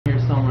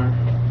somewhere.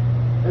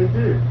 I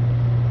did.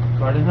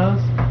 Garden hose?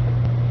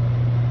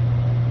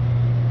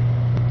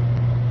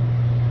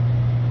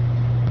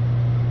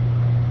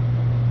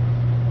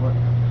 What?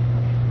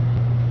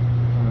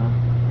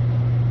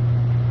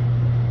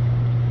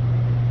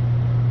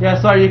 Yeah,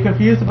 so are you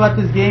confused about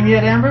this game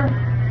yet, Amber?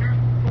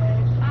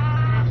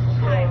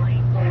 Slightly.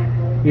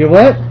 You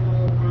what?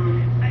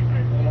 I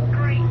said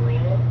greatly.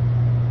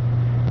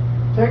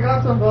 Check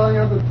out some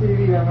volume on the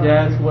TV.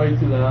 Yeah, it's way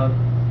too loud.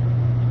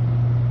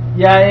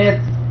 Yeah,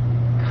 it's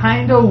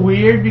kind of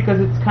weird because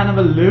it's kind of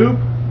a loop,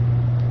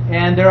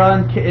 and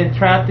they're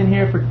trapped in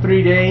here for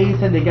 3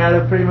 days, and they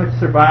gotta pretty much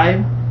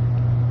survive.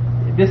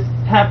 This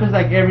happens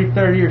like every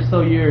 30 or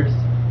so years.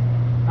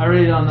 I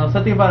really don't know.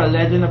 Something about a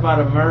legend about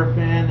a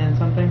merpin and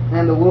something.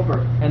 And the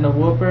whooper. And the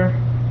whooper.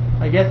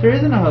 I guess there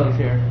isn't a hose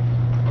here.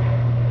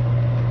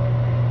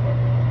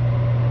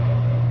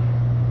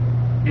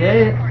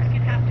 And of course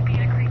you'd have to be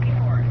in a creepy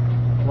forest.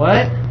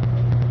 What?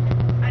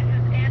 I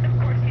said, and of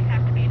course you'd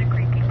have to be in a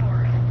creepy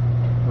forest.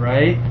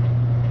 Right?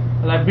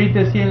 Well, I beat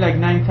this game like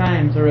 9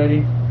 times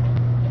already.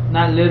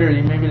 Not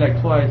literally, maybe like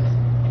twice.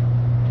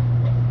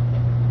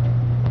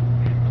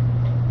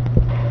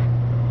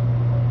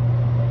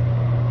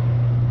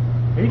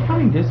 Are you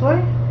coming this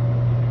way?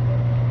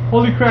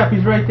 Holy crap,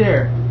 he's right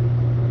there.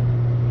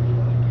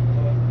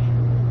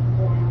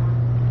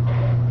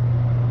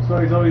 So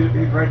he's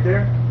right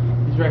there?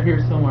 He's right here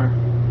somewhere.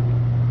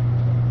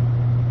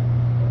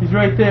 He's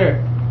right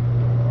there.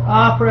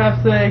 Ah, for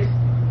F's sakes.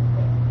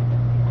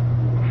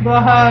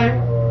 Bye.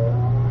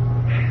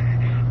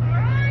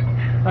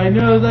 I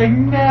know, I was like,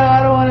 no,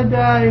 I don't want to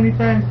die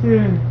anytime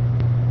soon.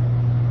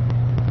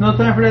 No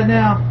time for that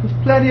now. There's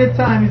plenty of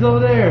time. He's over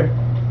there.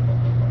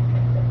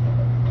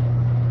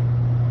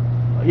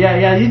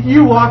 Yeah,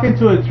 you walk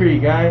into a tree,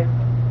 guy.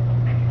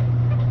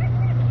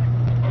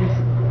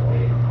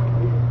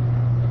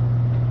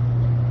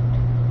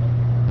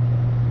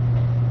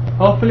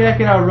 Hopefully I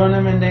can outrun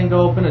him and then go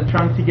open the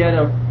trunk to get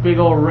a big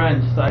old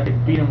wrench so I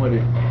can beat him with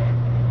it.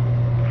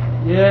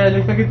 Yeah,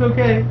 looks like it's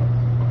okay.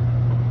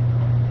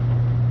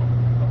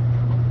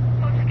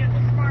 Once you get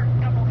smart,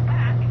 doubles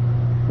back.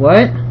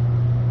 What?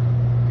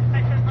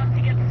 I said, once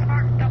you get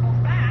smart, doubles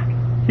back.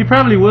 He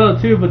probably will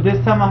too, but this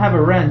time I'll have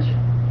a wrench.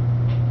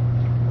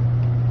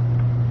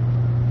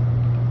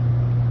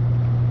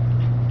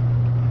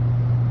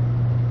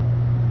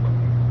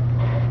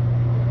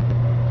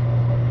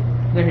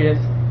 There he is.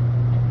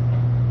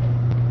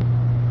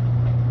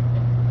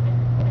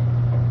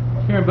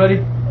 Here,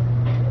 buddy.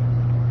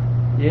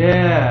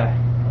 Yeah.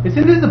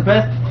 Isn't this the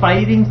best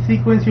fighting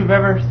sequence you've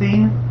ever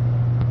seen?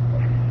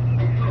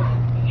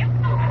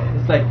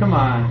 It's like, come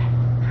on.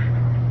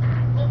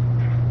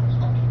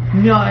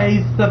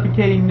 Noise,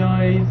 suffocating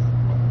noise.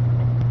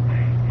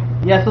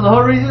 Yeah, so the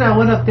whole reason I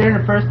went up there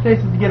in the first place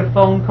is to get a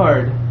phone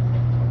card.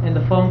 And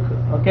the phone...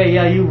 Okay,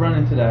 yeah, you run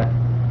into that.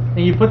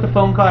 And you put the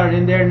phone card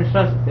in there and it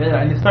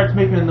starts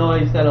making a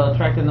noise that'll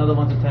attract another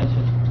one's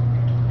attention.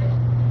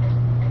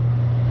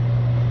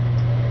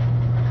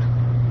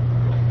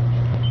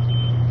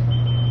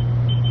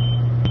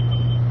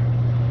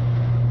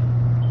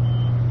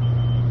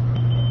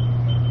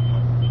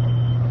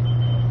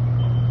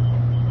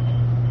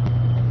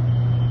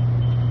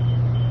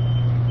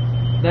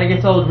 That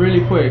gets old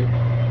really quick.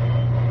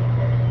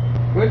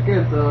 What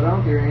gets old? I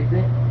don't hear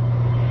anything.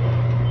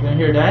 You don't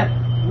hear that?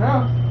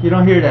 No. You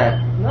don't hear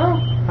that? No.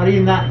 How do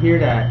you not hear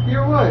that?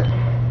 Hear what?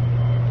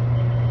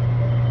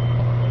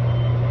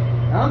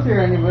 I don't hear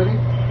anybody.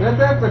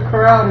 That's a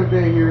crowd if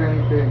they hear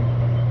anything.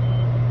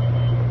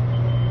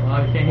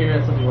 Well, if you can't hear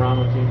that, something wrong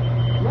with you.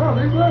 No,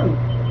 there's nothing.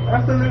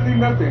 Absolutely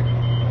nothing.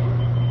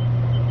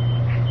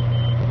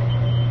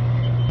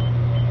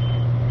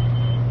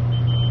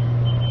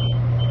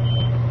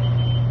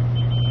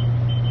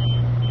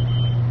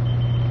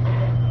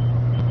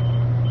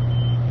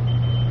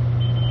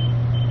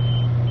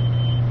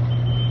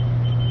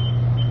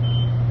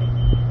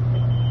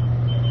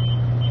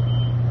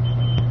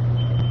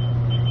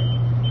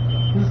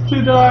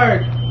 Too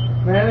dark.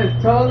 Man,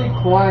 it's totally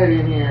quiet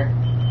in here.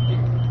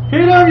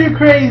 Hit him, you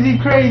crazy,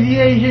 crazy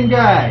Asian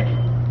guy.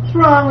 What's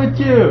wrong with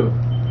you?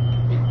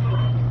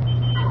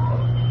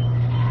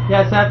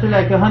 Yeah, so after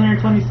like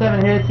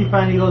 127 hits, he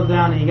finally goes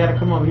down, and you gotta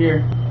come over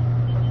here.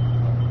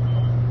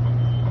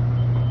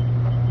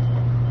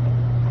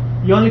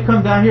 You only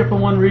come down here for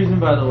one reason,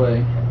 by the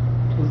way.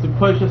 Is to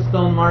push a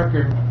stone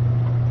marker.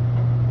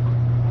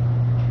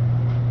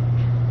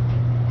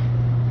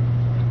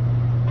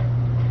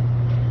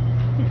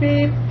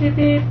 Beep, beep,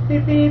 beep,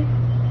 beep, beep.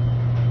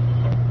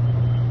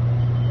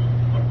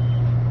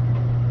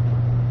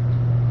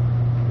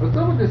 What's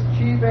up with this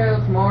cheap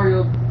ass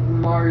Mario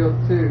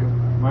 2?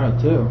 Mario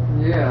 2?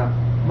 Yeah.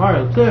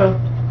 Mario 2?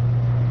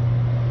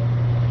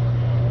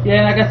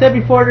 Yeah, like I said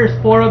before, there's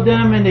 4 of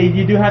them, and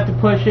you do have to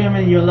push him,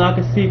 and you unlock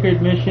a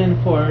secret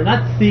mission for...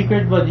 Not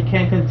secret, but you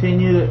can't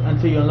continue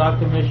until you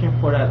unlock the mission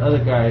for that other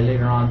guy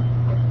later on.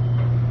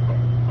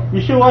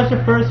 You should watch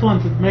the first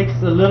one, so it makes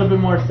a little bit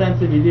more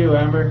sense if you do,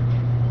 Amber.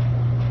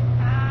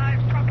 I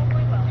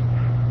probably will.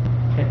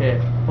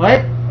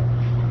 What?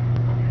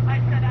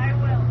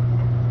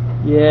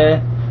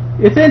 Yeah,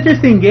 it's an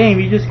interesting game.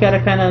 You just gotta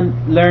kind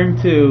of learn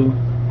to,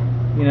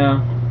 you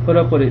know, put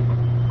up with it.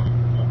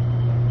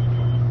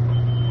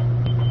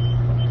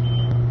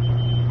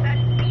 That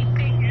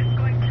beeping is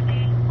going to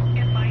be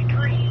in my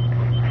dreams.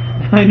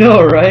 I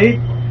know, right?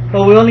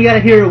 But we only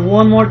gotta hear it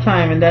one more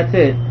time, and that's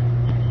it.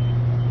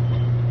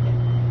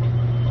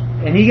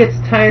 And he gets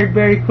tired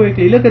very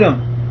quickly. Look at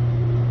him.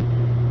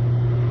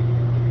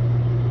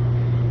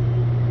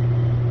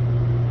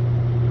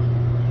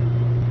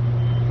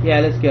 Yeah,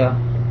 let's go.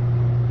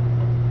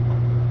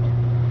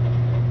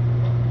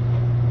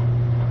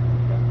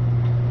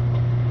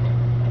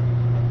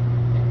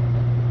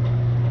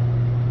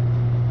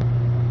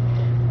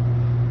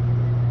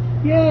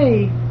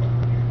 Yay!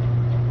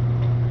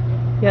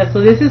 Yeah,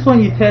 so this is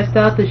when you test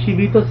out the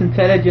Shibitos'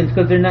 intelligence,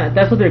 because they're not,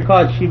 that's what they're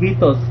called,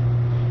 Shibitos.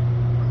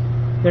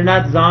 They're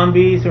not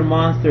zombies or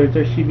monsters,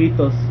 they're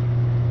Shibitos.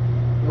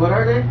 What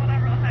are they?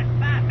 Whatever the heck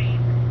that means.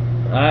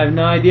 I have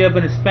no idea,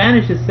 but in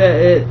Spanish it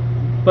said it,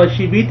 but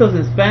Shibitos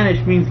in Spanish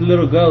means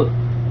little goat.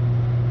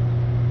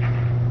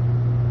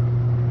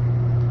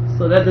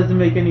 So that doesn't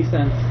make any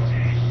sense.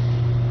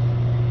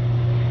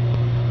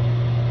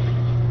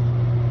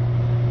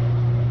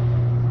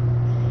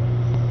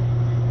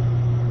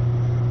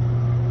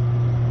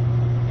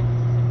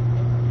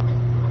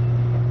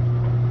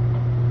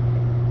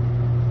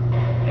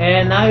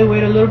 And now you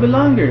wait a little bit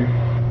longer.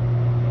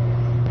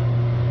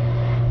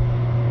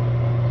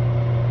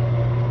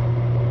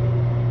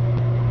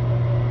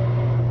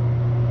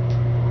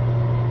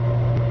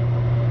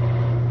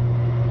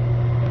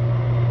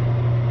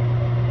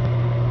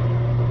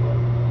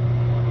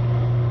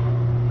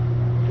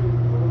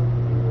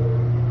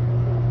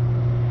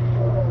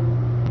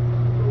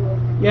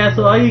 Yeah,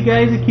 so all you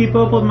guys that keep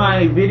up with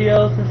my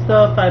videos and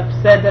stuff, I've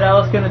said that I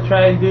was going to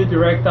try and do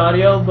direct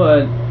audio,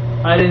 but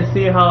I didn't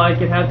see how I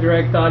could have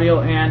direct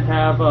audio and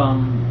have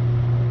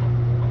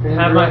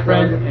my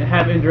friend audio?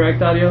 have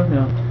indirect audio,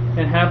 no,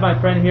 and have my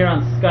friend here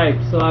on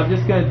Skype. So I'm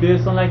just gonna do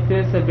something like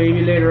this, and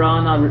maybe later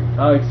on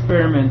I'll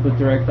experiment with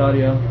direct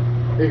audio.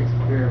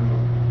 Experiment.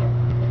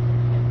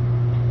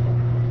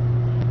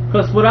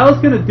 Cause what I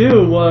was gonna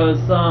do was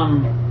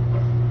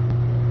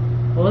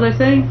what was I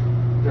saying?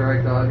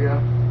 Direct audio.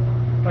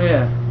 Oh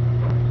yeah,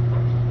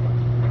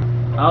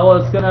 I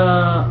was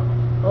gonna.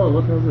 Oh,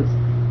 what was this?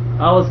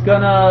 I was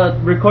gonna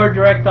record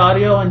direct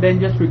audio and then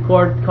just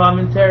record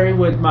commentary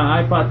with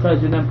my iPod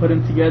Touch and then put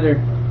them together.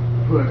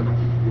 Put them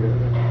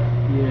together.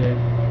 Yeah.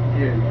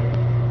 Yeah.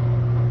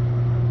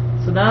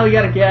 So now we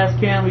got a gas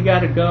can. We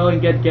gotta go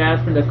and get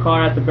gas from the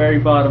car at the very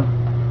bottom.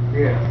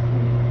 Yes.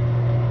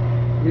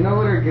 You know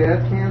what our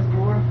gas can's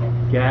for?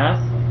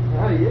 Gas?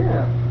 Oh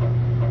yeah.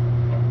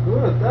 Who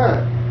would have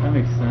thought? That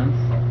makes sense.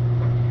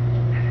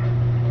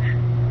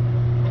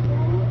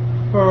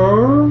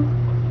 Purr.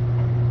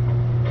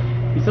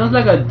 He sounds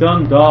like a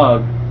dumb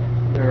dog.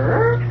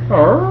 Purr.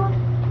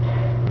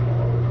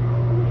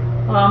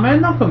 Oh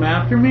man, don't come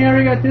after me. I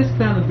already got this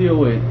clown to deal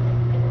with.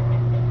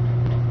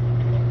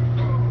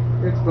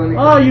 It's funny.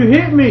 Oh, you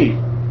hit me!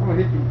 I'm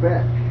gonna hit you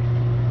back.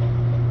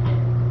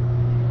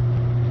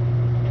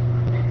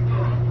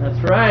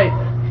 That's right.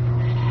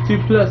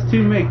 2 plus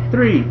 2 make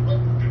 3.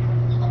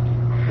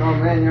 Oh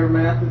man, your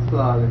math is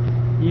flawless.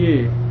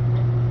 Yeah.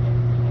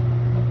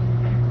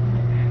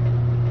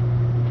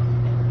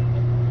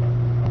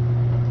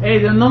 Hey,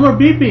 there's no more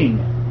beeping.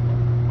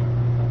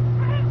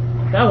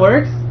 That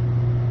works.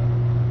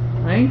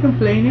 I ain't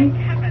complaining.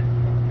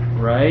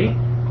 Right?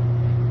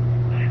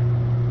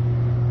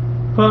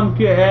 Pump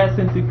your ass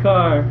into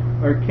car.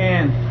 Or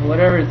can.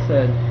 Whatever it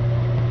said.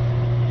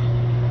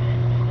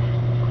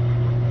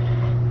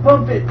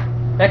 Pump it!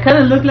 That kind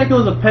of looked like it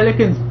was a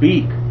pelican's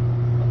beak.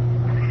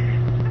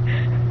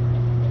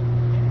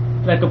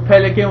 Like a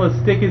pelican would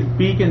stick his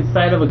beak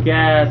inside of a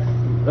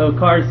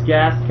car's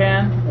gas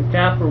can, a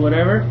cap or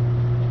whatever,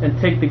 and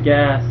take the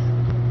gas.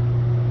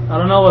 I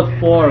don't know what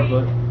for,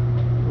 but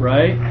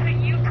right? So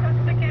you took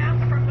the gas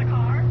from the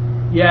car?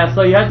 Yeah,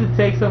 so you have to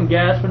take some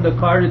gas from the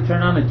car to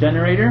turn on the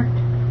generator,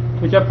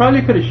 which I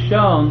probably could have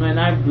shown, and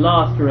I've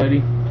lost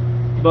already.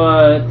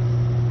 But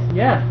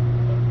yeah.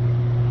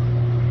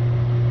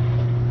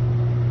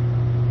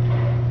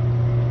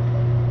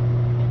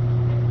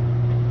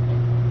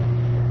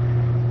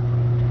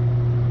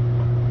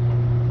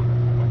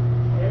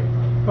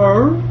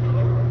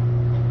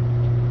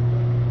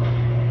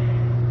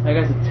 That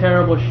guy's a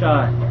terrible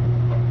shot.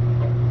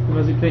 He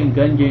must be playing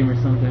gun game or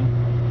something.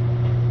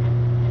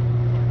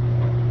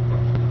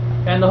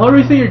 And the whole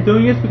reason you're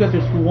doing it is because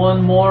there's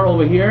one more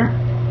over here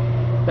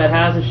that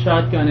has a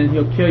shotgun and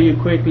he'll kill you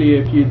quickly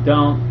if you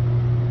don't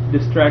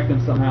distract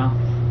him somehow.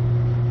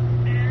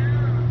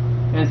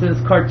 And since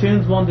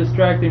cartoons won't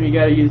distract him, you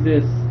gotta use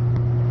this.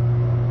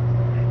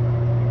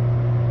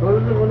 What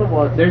does it want to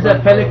watch? There's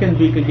that pelican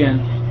beak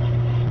again.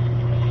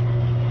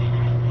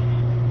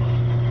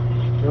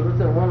 What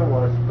does it want to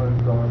watch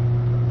SpongeBob?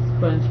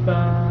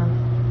 SpongeBob.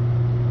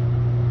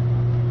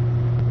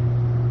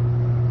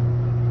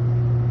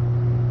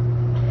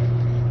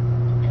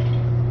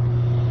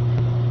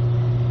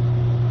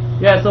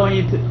 Yeah, so when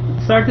you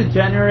start the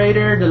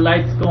generator, the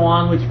lights go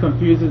on, which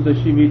confuses the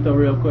Shibito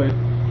real quick.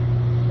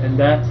 And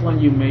that's when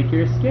you make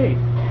your escape.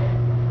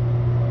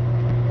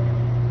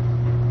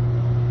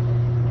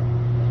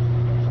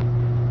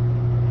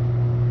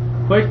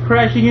 Quit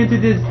crashing into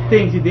these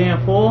things, you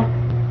damn fool.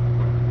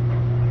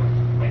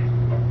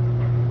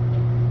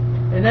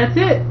 And that's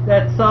it.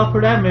 That's all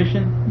for that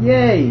mission.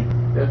 Yay!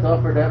 That's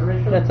all for that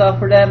mission? That's all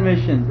for that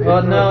mission.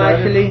 Well, no,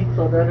 actually...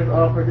 So that is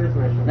all for this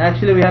mission?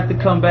 Actually, we have to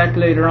come back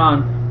later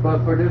on.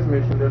 But for this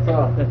mission, that's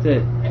all? That's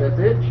it. That's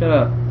it? Shut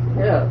up.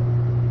 Yeah.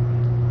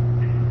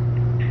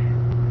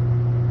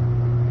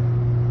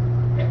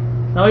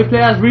 Now we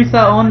play as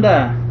Risa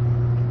Onda.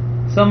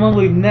 Someone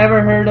we've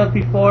never heard of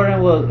before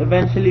and will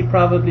eventually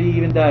probably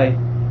even die.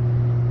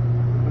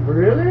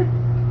 Really?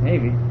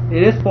 Maybe.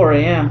 It is 4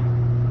 a.m.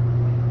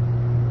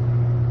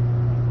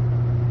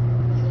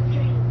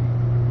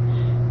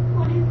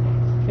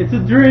 It's a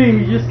dream,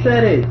 you just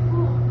said it.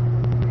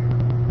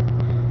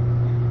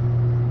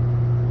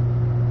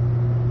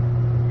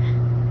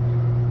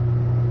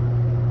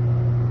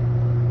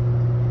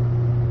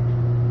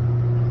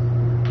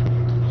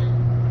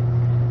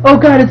 Oh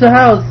god, it's a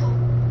house!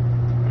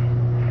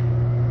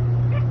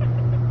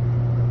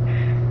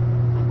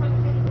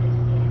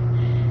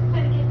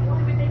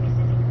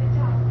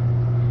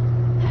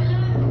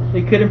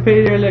 They couldn't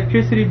pay their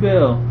electricity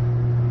bill.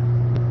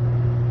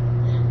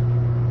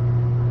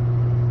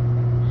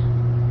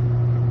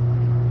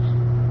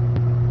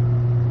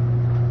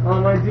 Oh,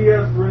 my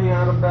DS running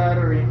out of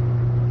battery.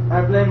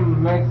 I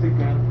blame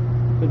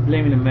Mexican. They're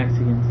blaming the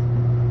Mexicans.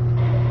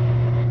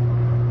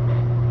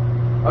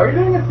 Are you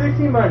doing a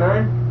 16 by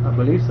 9? I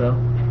believe so.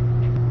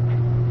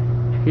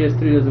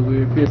 PS3 does it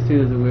weird. PS2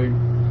 does it weird.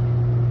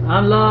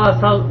 I'm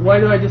lost. Why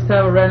do I just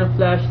have a random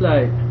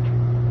flashlight?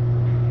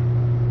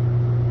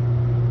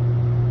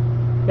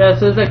 Yeah,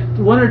 so there's like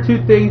 1 or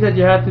 2 things that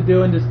you have to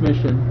do in this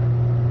mission.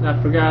 And I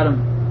forgot them.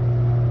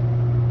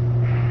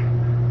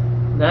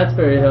 That's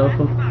very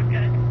helpful. That's not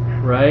good.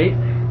 Right?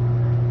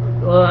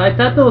 Well, I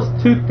thought there was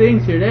 2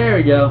 things here. There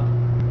we go.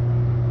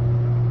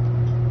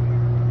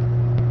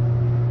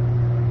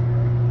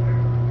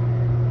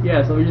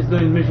 Yeah, so we're just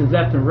doing missions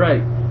left and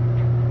right.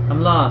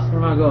 I'm lost.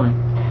 Where am I going?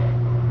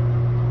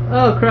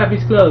 Oh crap,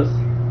 he's close.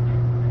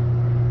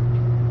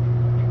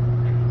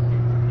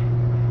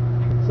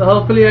 So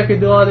hopefully I can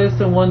do all this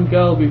in one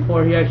go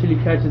before he actually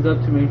catches up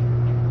to me.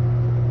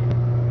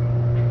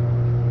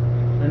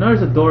 I know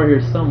there's a door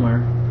here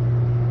somewhere.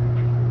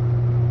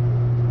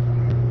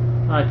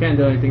 Oh, I can't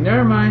do anything.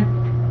 Never mind.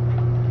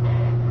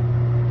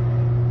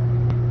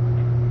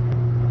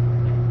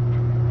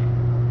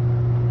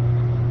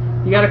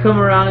 You gotta come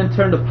around and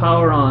turn the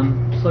power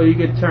on so you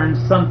can turn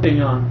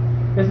something on.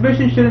 This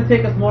mission shouldn't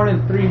take us more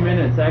than 3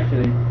 minutes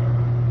actually.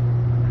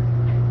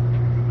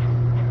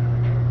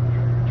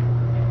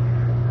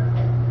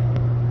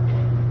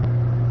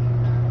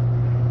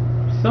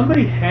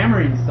 Somebody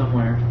hammering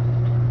somewhere.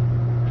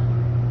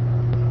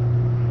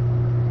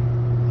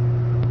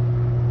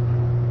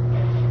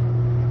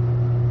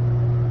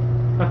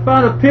 I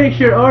found a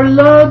picture. Oh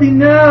lordy,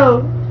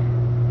 no!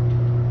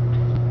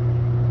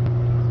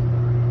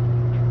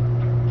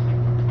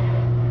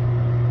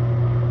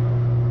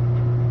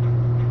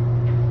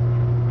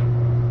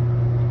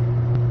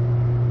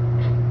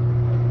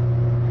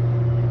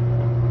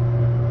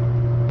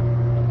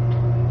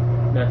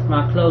 That's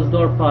my closed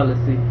door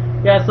policy.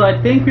 Yeah, so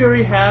I think we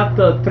already have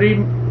the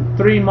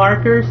three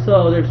markers,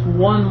 so there's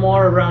 1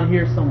 more around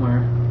here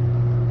somewhere.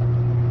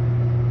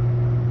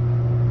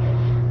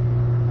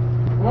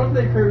 What's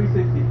the Kirby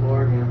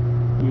 64 again?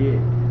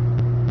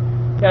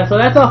 Yeah, so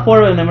that's all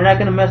 4 of them. We're not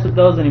going to mess with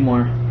those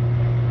anymore.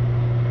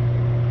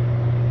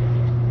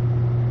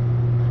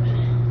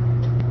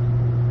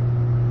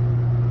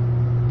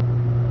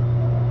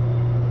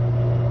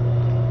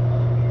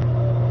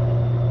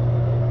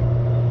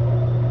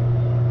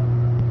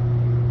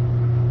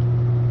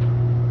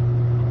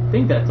 I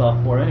think that's all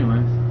 4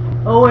 anyways.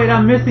 Oh wait,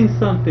 I'm missing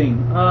something.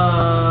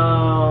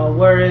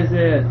 Where is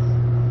it?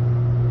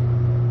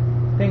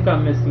 I think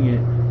I'm missing it.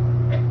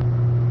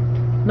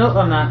 Nope,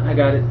 I'm not. I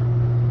got it.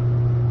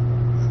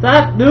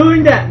 Stop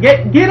doing that!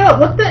 Get up!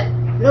 What the?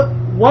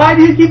 Why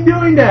do you keep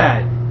doing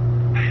that?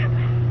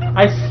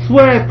 I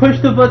swear I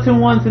pushed the button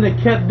once and it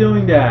kept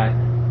doing that.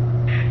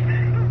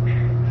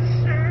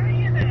 Sure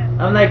you did.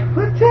 I'm like,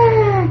 what the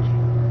heck?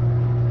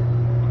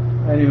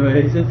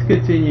 Anyways, let's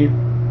continue.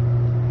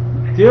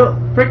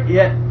 Frick,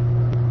 yeah.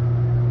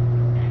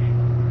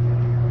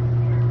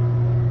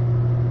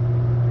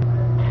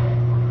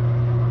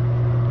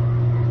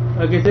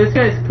 Okay, so this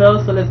guy is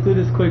close, so let's do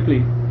this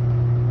quickly.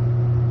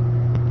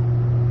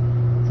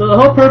 So the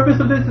whole purpose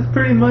of this is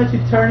pretty much you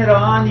turn it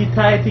on, you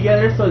tie it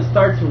together so it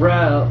starts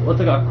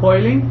what's it called,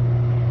 coiling.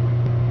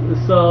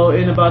 So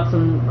in about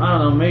some, I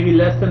don't know, maybe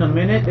less than a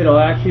minute, it'll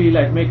actually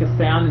like make a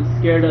sound and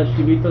scare the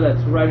Shibito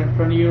that's right in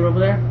front of you over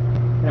there.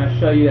 And I'll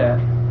show you that.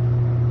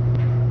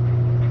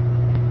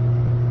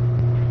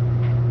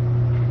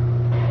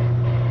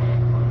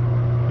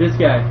 This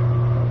guy.